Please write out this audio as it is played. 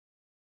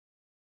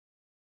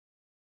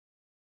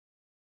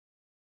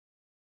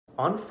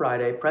On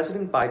Friday,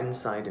 President Biden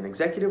signed an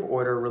executive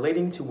order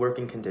relating to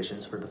working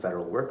conditions for the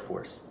federal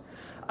workforce.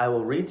 I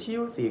will read to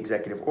you the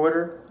executive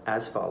order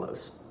as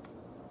follows.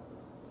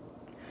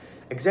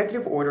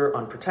 Executive Order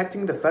on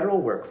Protecting the Federal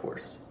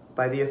Workforce.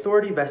 By the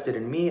authority vested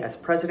in me as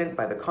President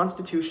by the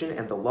Constitution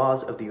and the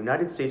laws of the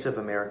United States of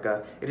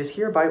America, it is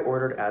hereby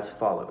ordered as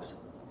follows.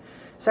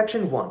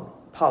 Section 1.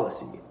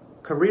 Policy.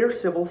 Career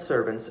civil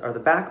servants are the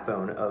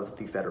backbone of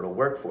the federal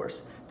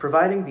workforce,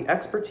 providing the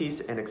expertise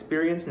and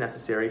experience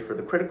necessary for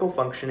the critical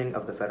functioning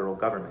of the federal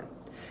government.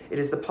 It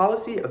is the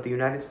policy of the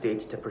United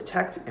States to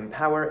protect,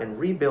 empower, and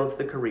rebuild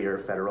the career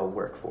federal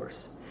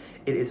workforce.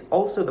 It is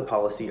also the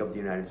policy of the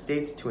United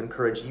States to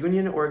encourage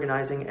union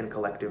organizing and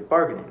collective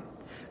bargaining.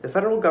 The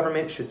federal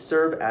government should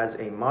serve as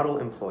a model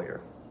employer.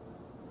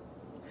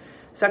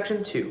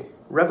 Section 2.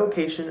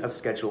 Revocation of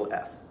Schedule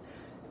F.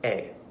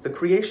 A. The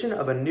creation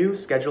of a new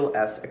Schedule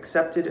F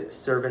accepted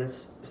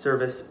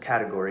service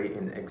category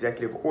in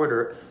Executive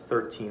Order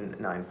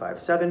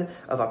 13957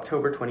 of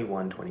October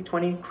 21,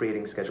 2020,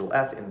 creating Schedule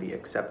F in the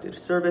accepted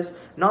service,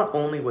 not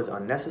only was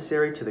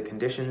unnecessary to the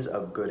conditions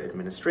of good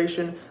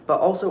administration, but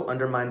also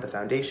undermined the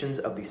foundations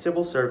of the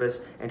civil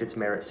service and its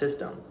merit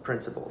system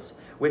principles,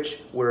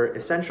 which were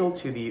essential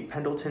to the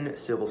Pendleton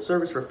Civil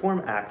Service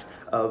Reform Act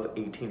of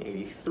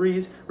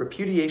 1883's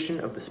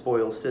repudiation of the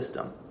spoils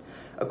system.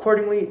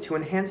 Accordingly, to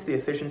enhance the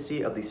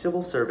efficiency of the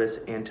civil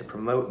service and to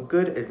promote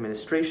good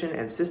administration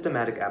and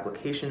systematic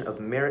application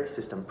of merit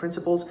system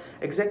principles,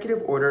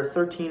 Executive Order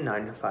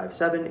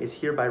 13957 is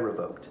hereby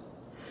revoked.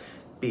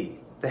 B.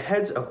 The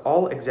heads of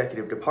all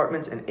executive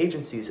departments and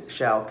agencies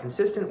shall,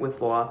 consistent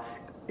with law,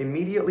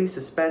 immediately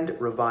suspend,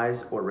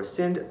 revise, or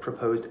rescind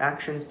proposed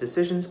actions,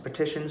 decisions,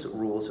 petitions,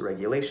 rules,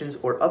 regulations,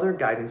 or other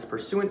guidance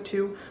pursuant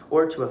to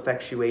or to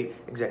effectuate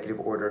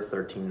Executive Order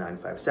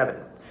 13957.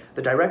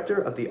 The Director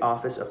of the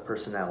Office of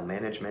Personnel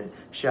Management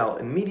shall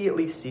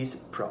immediately cease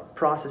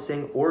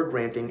processing or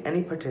granting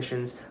any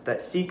petitions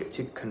that seek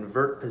to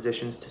convert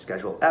positions to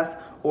Schedule F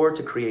or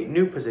to create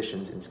new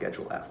positions in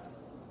Schedule F.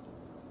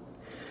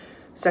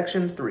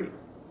 Section 3.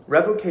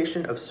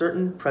 Revocation of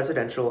certain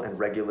presidential and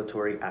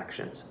regulatory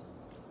actions.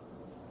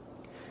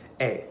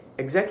 A.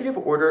 Executive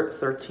Order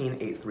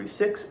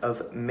 13836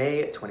 of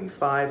May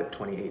 25,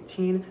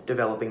 2018,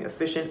 developing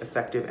efficient,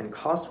 effective, and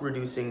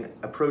cost-reducing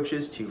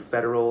approaches to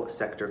federal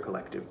sector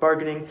collective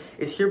bargaining,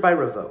 is hereby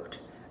revoked.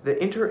 The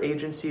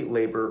Interagency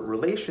Labor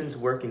Relations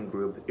Working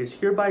Group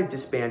is hereby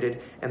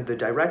disbanded, and the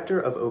Director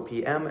of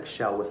OPM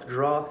shall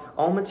withdraw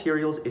all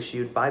materials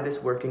issued by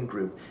this working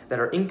group that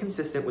are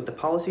inconsistent with the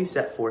policy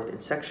set forth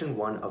in Section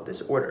 1 of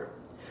this order.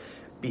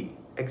 B.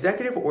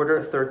 Executive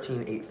Order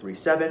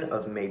 13837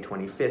 of May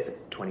 25,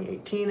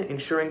 2018,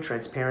 ensuring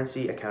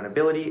transparency,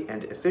 accountability,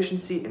 and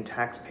efficiency in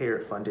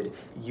taxpayer-funded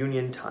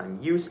union time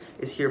use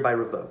is hereby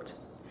revoked.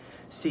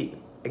 C.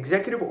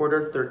 Executive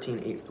Order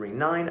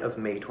 13839 of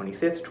May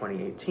 25,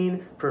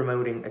 2018,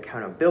 promoting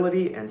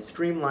accountability and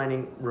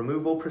streamlining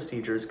removal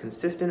procedures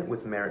consistent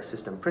with merit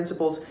system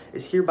principles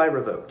is hereby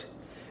revoked.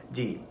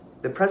 D.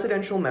 The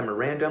Presidential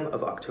Memorandum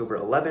of October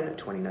 11,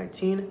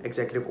 2019,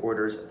 Executive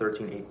Orders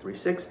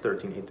 13836,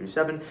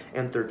 13837,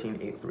 and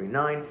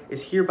 13839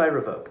 is hereby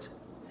revoked.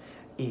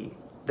 E.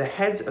 The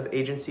heads of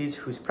agencies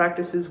whose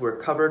practices were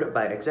covered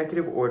by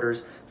Executive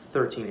Orders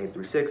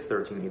 13836,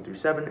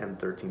 13837, and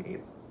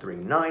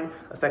 13839,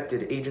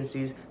 affected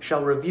agencies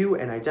shall review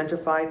and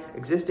identify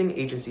existing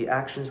agency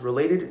actions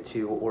related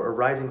to or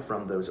arising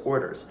from those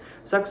orders.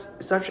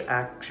 Such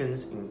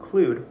actions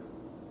include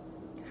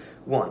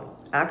 1.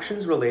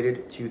 Actions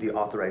related to the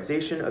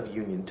authorization of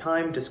union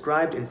time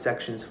described in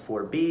Sections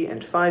 4B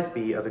and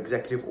 5B of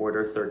Executive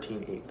Order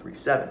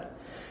 13837.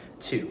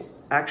 2.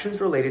 Actions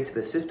related to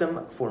the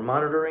system for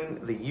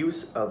monitoring the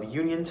use of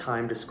union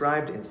time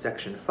described in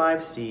Section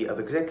 5C of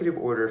Executive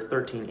Order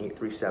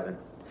 13837.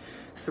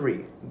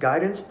 3.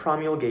 Guidance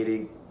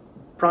promulgated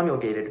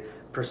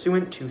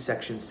pursuant to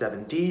Section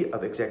 7D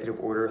of Executive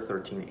Order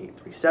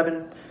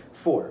 13837.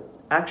 4.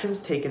 Actions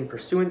taken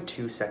pursuant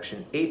to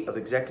Section 8 of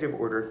Executive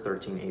Order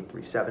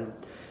 13837.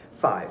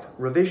 5.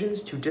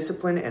 Revisions to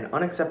discipline and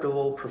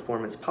unacceptable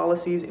performance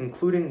policies,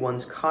 including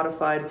ones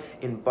codified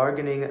in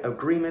bargaining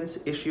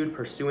agreements issued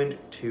pursuant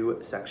to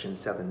Section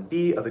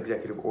 7B of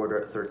Executive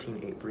Order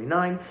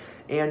 13839,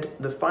 and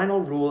the final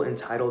rule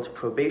entitled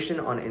Probation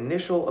on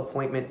Initial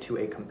Appointment to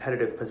a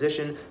Competitive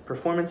Position,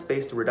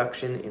 Performance-Based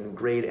Reduction in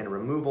Grade and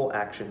Removal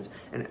Actions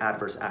and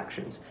Adverse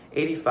Actions,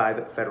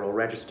 85 Federal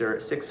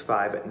Register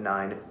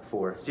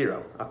 65940,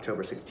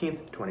 October 16,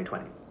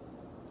 2020.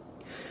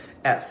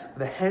 F.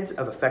 The heads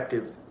of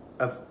affected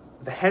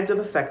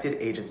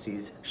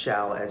agencies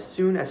shall, as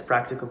soon as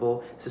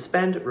practicable,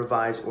 suspend,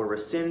 revise, or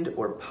rescind,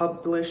 or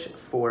publish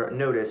for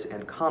notice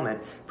and comment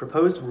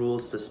proposed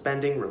rules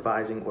suspending,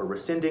 revising, or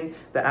rescinding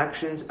the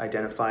actions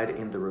identified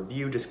in the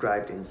review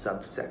described in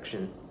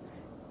subsection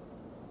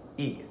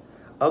E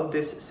of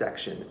this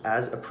section,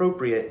 as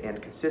appropriate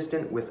and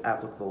consistent with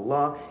applicable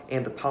law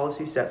and the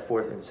policy set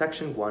forth in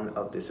Section 1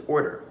 of this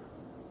order.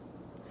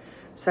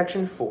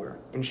 Section 4.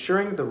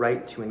 Ensuring the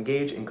right to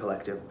engage in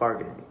collective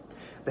bargaining.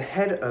 The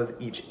head of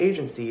each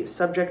agency,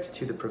 subject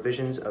to the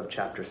provisions of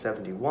Chapter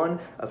 71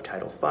 of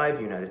Title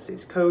V United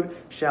States Code,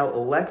 shall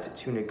elect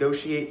to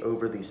negotiate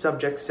over the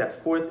subjects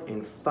set forth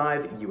in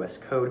 5 U.S.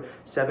 Code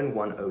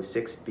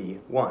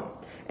 7106b1,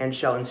 and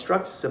shall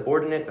instruct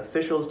subordinate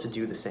officials to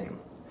do the same.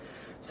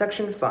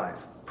 Section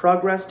 5.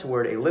 Progress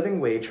toward a living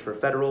wage for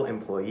federal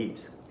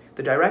employees.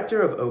 The Director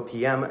of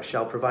OPM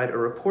shall provide a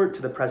report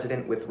to the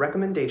President with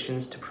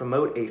recommendations to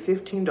promote a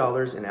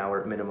 $15 an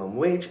hour minimum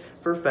wage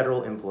for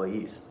federal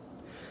employees.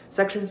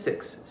 Section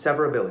 6.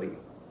 Severability.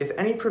 If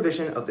any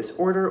provision of this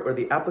order or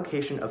the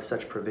application of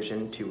such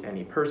provision to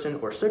any person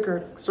or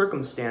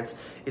circumstance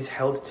is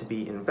held to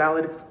be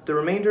invalid, the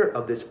remainder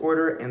of this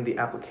order and the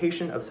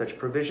application of such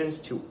provisions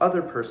to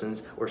other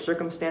persons or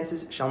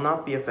circumstances shall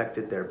not be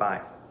affected thereby.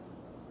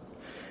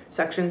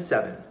 Section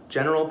 7.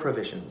 General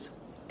Provisions.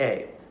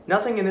 A.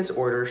 Nothing in this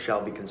order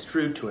shall be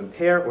construed to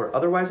impair or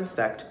otherwise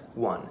affect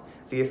 1.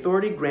 The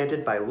authority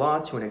granted by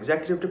law to an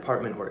executive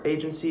department or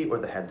agency or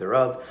the head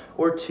thereof,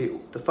 or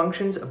 2. The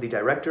functions of the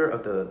Director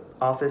of the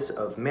Office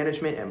of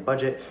Management and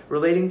Budget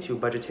relating to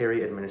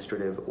budgetary,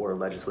 administrative, or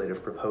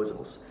legislative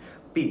proposals.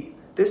 B.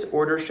 This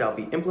order shall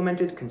be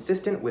implemented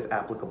consistent with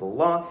applicable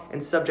law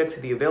and subject to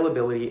the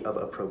availability of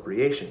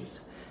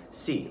appropriations.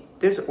 C.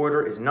 This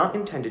order is not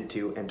intended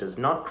to and does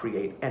not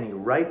create any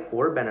right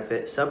or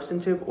benefit,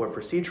 substantive or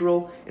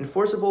procedural,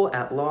 enforceable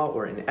at law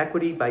or in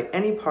equity by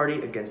any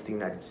party against the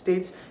United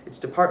States, its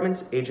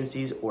departments,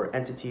 agencies, or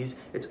entities,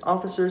 its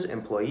officers,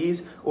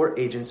 employees, or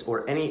agents,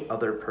 or any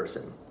other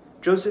person.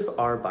 Joseph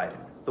R. Biden.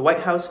 The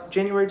White House,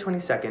 January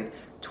 22,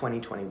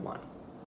 2021.